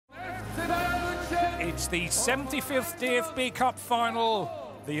It's the 75th DFB Cup final.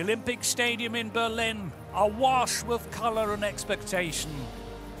 The Olympic Stadium in Berlin, awash with colour and expectation.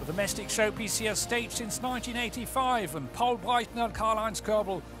 The domestic showpiece here staged since 1985, and Paul Breitner and Karl-Heinz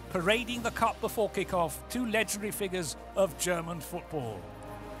Körbel parading the cup before kick-off, two legendary figures of German football.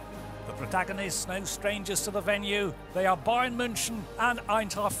 The protagonists, no strangers to the venue. They are Bayern München and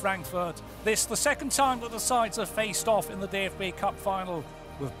Eintracht Frankfurt. This the second time that the sides have faced off in the DFB Cup final,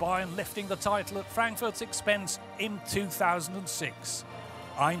 with Bayern lifting the title at Frankfurt's expense in 2006.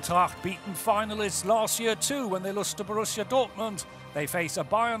 Eintracht beaten finalists last year too when they lost to Borussia Dortmund. They face a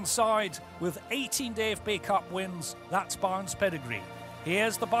Bayern side with 18 DFB Cup wins. That's Bayern's pedigree.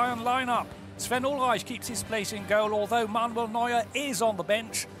 Here's the Bayern lineup. Sven Ulreich keeps his place in goal, although Manuel Neuer is on the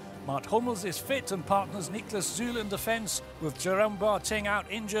bench. Mats Hummels is fit and partners Niklas Süle in defence, with Jerome Boateng out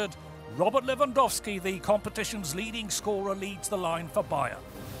injured. Robert Lewandowski, the competition's leading scorer, leads the line for Bayern.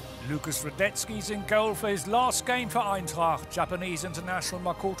 Lukas Radetzky's in goal for his last game for Eintracht. Japanese international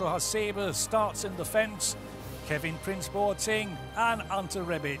Makoto Hasebe starts in defence. Kevin Prince Boateng and Ante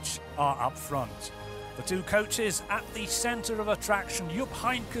Rebic are up front. The two coaches at the centre of attraction, Jupp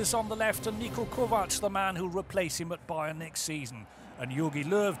Heynckes on the left and Niko Kovac, the man who'll replace him at Bayern next season. And Jogi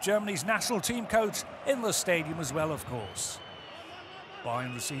Löw, Germany's national team coach, in the stadium as well, of course.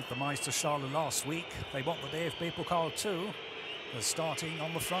 Bayern received the Meisterschale last week. They want the DFB-Pokal too. They're starting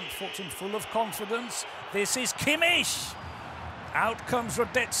on the front foot and full of confidence. This is Kimmich! Out comes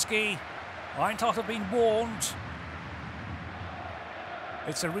Radetzky. Eintracht have been warned.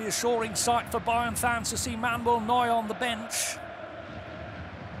 It's a reassuring sight for Bayern fans to see Manuel Neuer on the bench.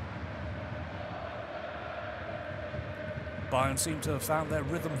 Bayern seem to have found their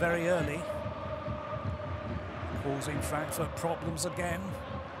rhythm very early, causing Frankfurt problems again.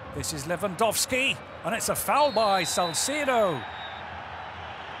 This is Lewandowski, and it's a foul by Salcedo.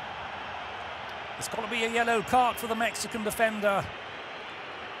 It's got to be a yellow card for the Mexican defender.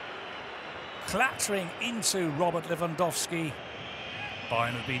 Clattering into Robert Lewandowski.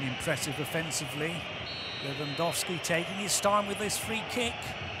 Bayern have been impressive offensively. Lewandowski taking his time with this free kick.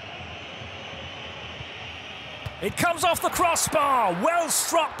 It comes off the crossbar, well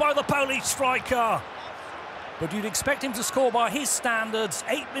struck by the Polish striker. But you'd expect him to score by his standards.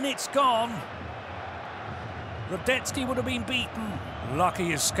 8 minutes gone. Radetzky would have been beaten.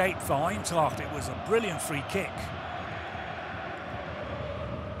 Lucky escape for Eintracht. It was a brilliant free kick.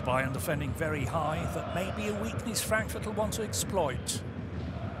 Bayern defending very high. That may be a weakness Frankfurt will want to exploit.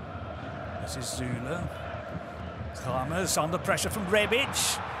 This is Süle. Kramers under pressure from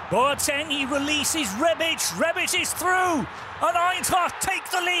Rebic. Boateng, he releases Rebic. Rebic is through. And Eintracht take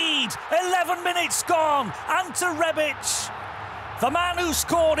the lead. 11 minutes gone. Ante Rebic, the man who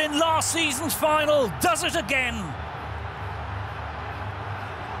scored in last season's final, does it again.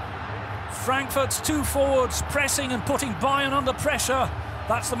 Frankfurt's two forwards pressing and putting Bayern under pressure.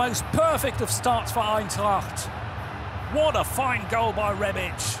 That's the most perfect of starts for Eintracht. What a fine goal by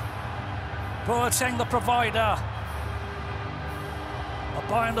Rebic. Boateng the provider. A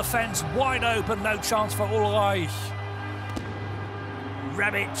Bayern defence wide open, no chance for Ulreich.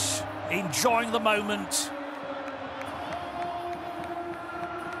 Rebic enjoying the moment.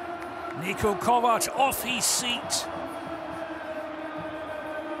 Niko Kovac off his seat.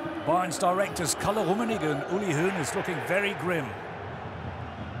 Bayern's directors Kalle Rummenigge and Uli Hoeneß looking very grim.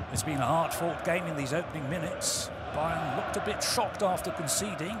 It's been a hard-fought game in these opening minutes. Bayern looked a bit shocked after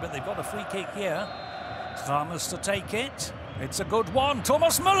conceding, but they've got a free kick here. Kramers to take it. It's a good one.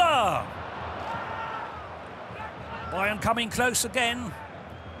 Thomas Müller! Bayern coming close again.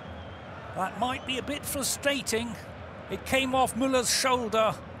 That might be a bit frustrating. It came off Müller's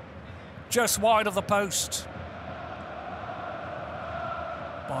shoulder, just wide of the post.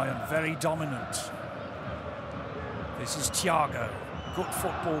 Bayern very dominant. This is Thiago. Good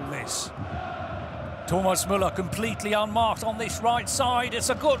football, this. Thomas Müller completely unmarked on this right side. It's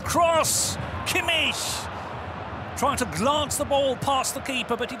a good cross. Kimmich trying to glance the ball past the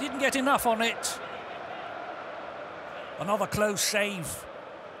keeper, but he didn't get enough on it. Another close shave.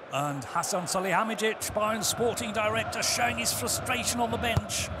 And Hasan Salihamidzic, Bayern's sporting director, showing his frustration on the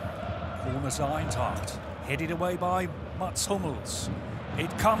bench. Corners Eintracht, headed away by Mats Hummels.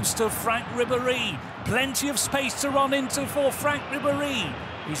 It comes to Frank Ribéry. Plenty of space to run into for Frank Ribéry.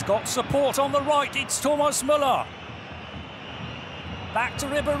 He's got support on the right. It's Thomas Müller. Back to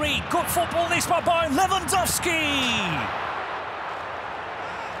Ribéry. Good football this by Bayern. Lewandowski!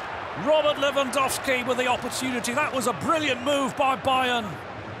 Robert Lewandowski with the opportunity. That was a brilliant move by Bayern.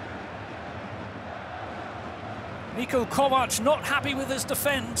 Niko Kovac not happy with his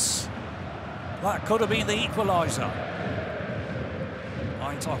defence. That could have been the equaliser.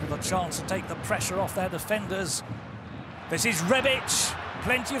 Eintracht with a chance to take the pressure off their defenders. This is Rebic.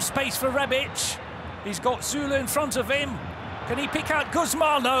 Plenty of space for Rebic. He's got Zula in front of him. Can he pick out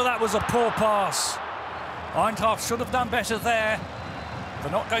Guzman? No, that was a poor pass. Eintracht should have done better there.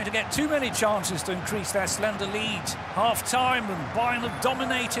 They're not going to get too many chances to increase their slender lead. Half-time and Bayern have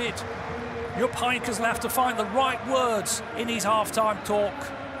dominated. Jupp Heynckes will have to find the right words in his half-time talk.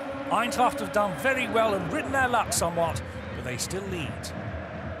 Eintracht have done very well and ridden their luck somewhat, but they still lead.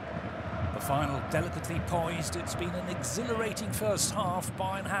 The final delicately poised. It's been an exhilarating first half.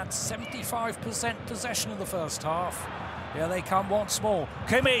 Bayern had 75% possession in the first half. Here they come once more.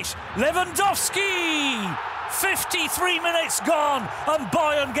 Kimmich, Lewandowski! 53 minutes gone, and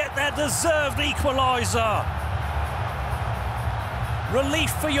Bayern get their deserved equaliser.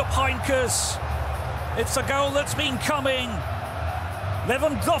 Relief for Jupp Heynckes. It's a goal that's been coming.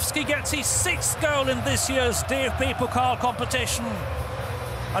 Lewandowski gets his 6th goal in this year's DFB-Pokal competition.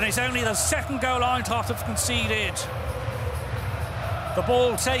 And it's only the 2nd goal Eintracht have conceded. The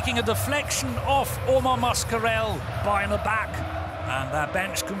ball taking a deflection off Omar Mascarell. Bayern are back, and their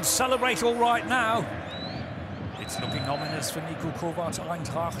bench can celebrate all right now. It's looking ominous for Niko Kovac to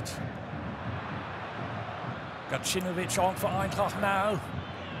Eintracht. Gacinovic on for Eintracht now.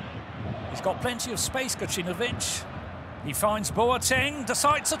 He's got plenty of space, Gacinovic. He finds Boateng,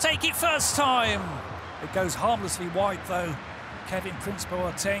 decides to take it first time. It goes harmlessly wide though. Kevin Prince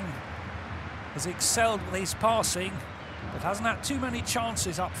Boateng has excelled with his passing, but hasn't had too many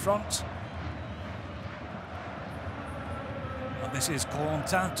chances up front. And this is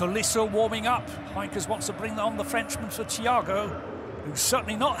Corentin Tolisso warming up. Heynckes wants to bring on the Frenchman for Thiago, who's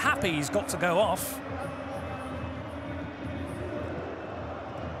certainly not happy he's got to go off.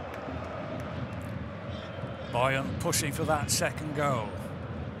 Bayern pushing for that 2nd goal.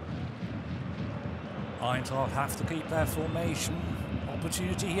 Eintracht have to keep their formation.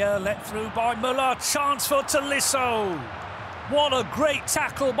 Opportunity here, let through by Müller. Chance for Tolisso. What a great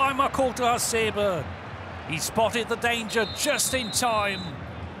tackle by Makoto Hasebe. He spotted the danger just in time.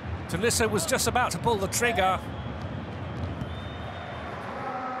 Tolisso was just about to pull the trigger.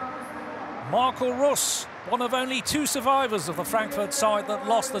 Marco Russ, one of only 2 survivors of the Frankfurt side that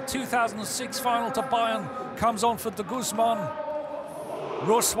lost the 2006 final to Bayern, comes on for de Guzman.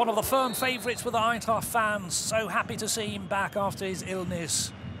 Russ, one of the firm favourites with the Eintracht fans, so happy to see him back after his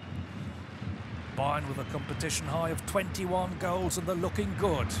illness. Bayern with a competition high of 21 goals and they're looking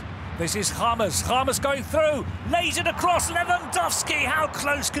good. This is Hammers. Hammers going through, lays it across Lewandowski. How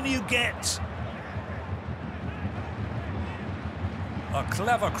close can you get? A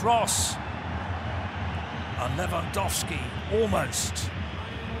clever cross. And Lewandowski almost.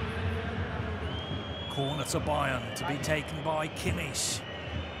 Corner to Bayern to be taken by Kimmich.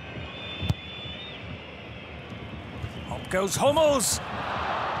 Up goes Hummels.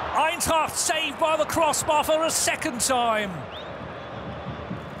 Eintracht saved by the crossbar for a 2nd time.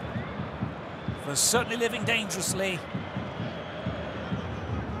 They're certainly living dangerously.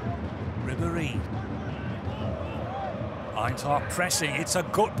 Ribéry. Eintracht pressing. It's a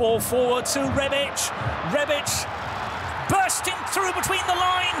good ball forward to Rebic. Rebic bursting through between the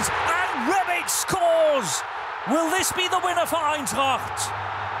lines, and Rebic scores. Will this be the winner for Eintracht?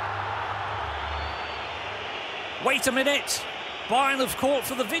 Wait a minute. Bayern have called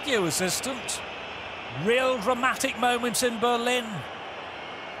for the video assistant. Real dramatic moments in Berlin.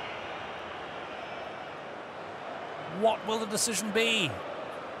 What will the decision be?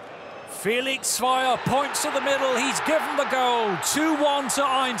 Felix Zweier points to the middle. He's given the goal. 2-1 to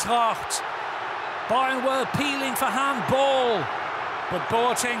Eintracht. Bayern were appealing for handball, but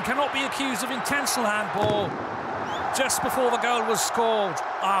Boateng cannot be accused of intentional handball. Just before the goal was scored,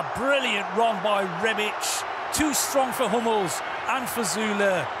 a brilliant run by Rebic. Too strong for Hummels and for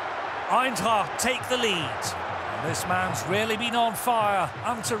Zule. Eintracht take the lead. And this man's really been on fire.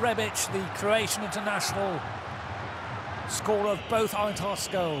 Ante Rebic, the Croatian international, scorer of both Eintracht's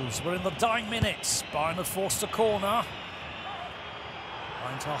goals. We're in the dying minutes. Bayern have forced a corner.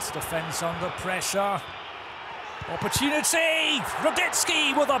 Eintracht's defence under pressure. Opportunity!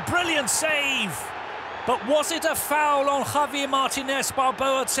 Radetsky with a brilliant save. But was it a foul on Javier Martinez by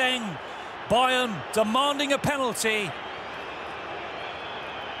Boateng? Bayern demanding a penalty.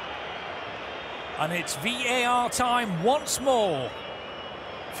 And it's VAR time once more.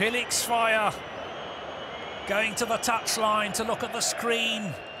 Felix Zweier going to the touchline to look at the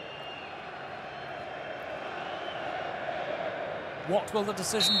screen. What will the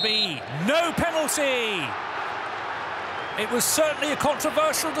decision be? No penalty! It was certainly a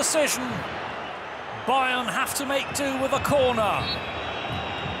controversial decision. Bayern have to make do with a corner.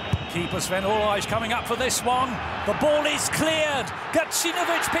 Keeper Sven Ulreich coming up for this one. The ball is cleared.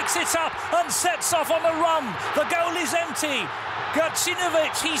 Gacinovic picks it up and sets off on the run. The goal is empty.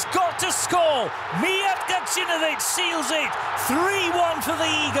 Gacinovic, he's got to score. Mijat Gacinovic seals it. 3-1 for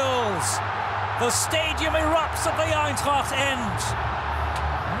the Eagles. The stadium erupts at the Eintracht end.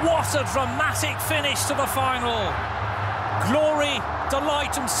 What a dramatic finish to the final. Glory,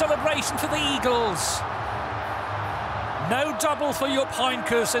 delight and celebration for the Eagles. No double for Jupp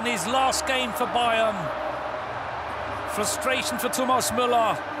Heynckes in his last game for Bayern. Frustration for Thomas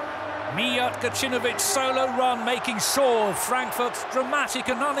Müller. Mijat Gacinovic's solo run making sure of Frankfurt's dramatic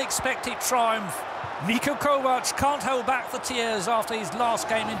and unexpected triumph. Niko Kovac can't hold back the tears after his last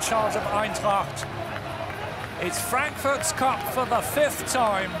game in charge of Eintracht. It's Frankfurt's cup for the 5th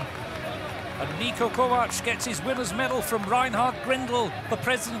time. And Niko Kovac gets his winner's medal from Reinhard Grindel, the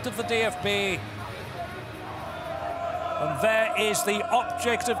president of the DFB. And there is the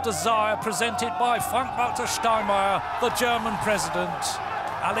object of desire presented by Frank-Walter Steinmeier, the German president.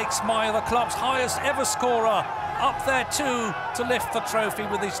 Alex Meyer, the club's highest ever scorer, up there too to lift the trophy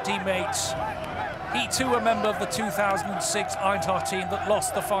with his teammates. He too a member of the 2006 Eintracht team that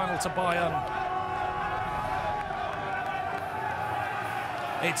lost the final to Bayern.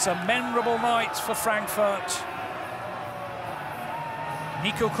 It's a memorable night for Frankfurt.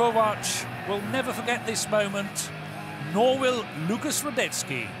 Niko Kovac will never forget this moment, nor will Lukas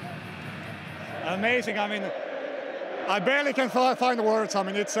Radetzky. Amazing. I mean, I barely can find the words. I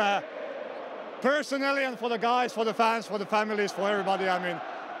mean, it's personally and for the guys, for the fans, for the families, for everybody. I mean,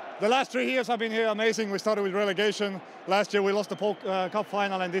 the last 3 years I've been here, amazing. We started with relegation. Last year we lost the cup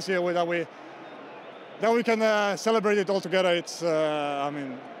final, and this year that we can celebrate it all together. It's, I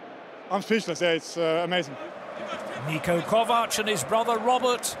mean, I'm speechless. Yeah, it's amazing. Niko Kovac and his brother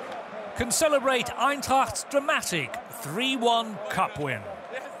Robert can celebrate Eintracht's dramatic 3-1 cup win.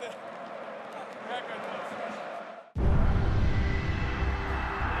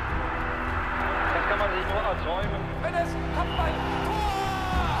 Kann man sich nur erträumen. Wenn es kommt bei Tor!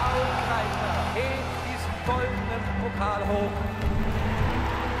 Ausgleicher hebt diesen goldenen Pokal hoch.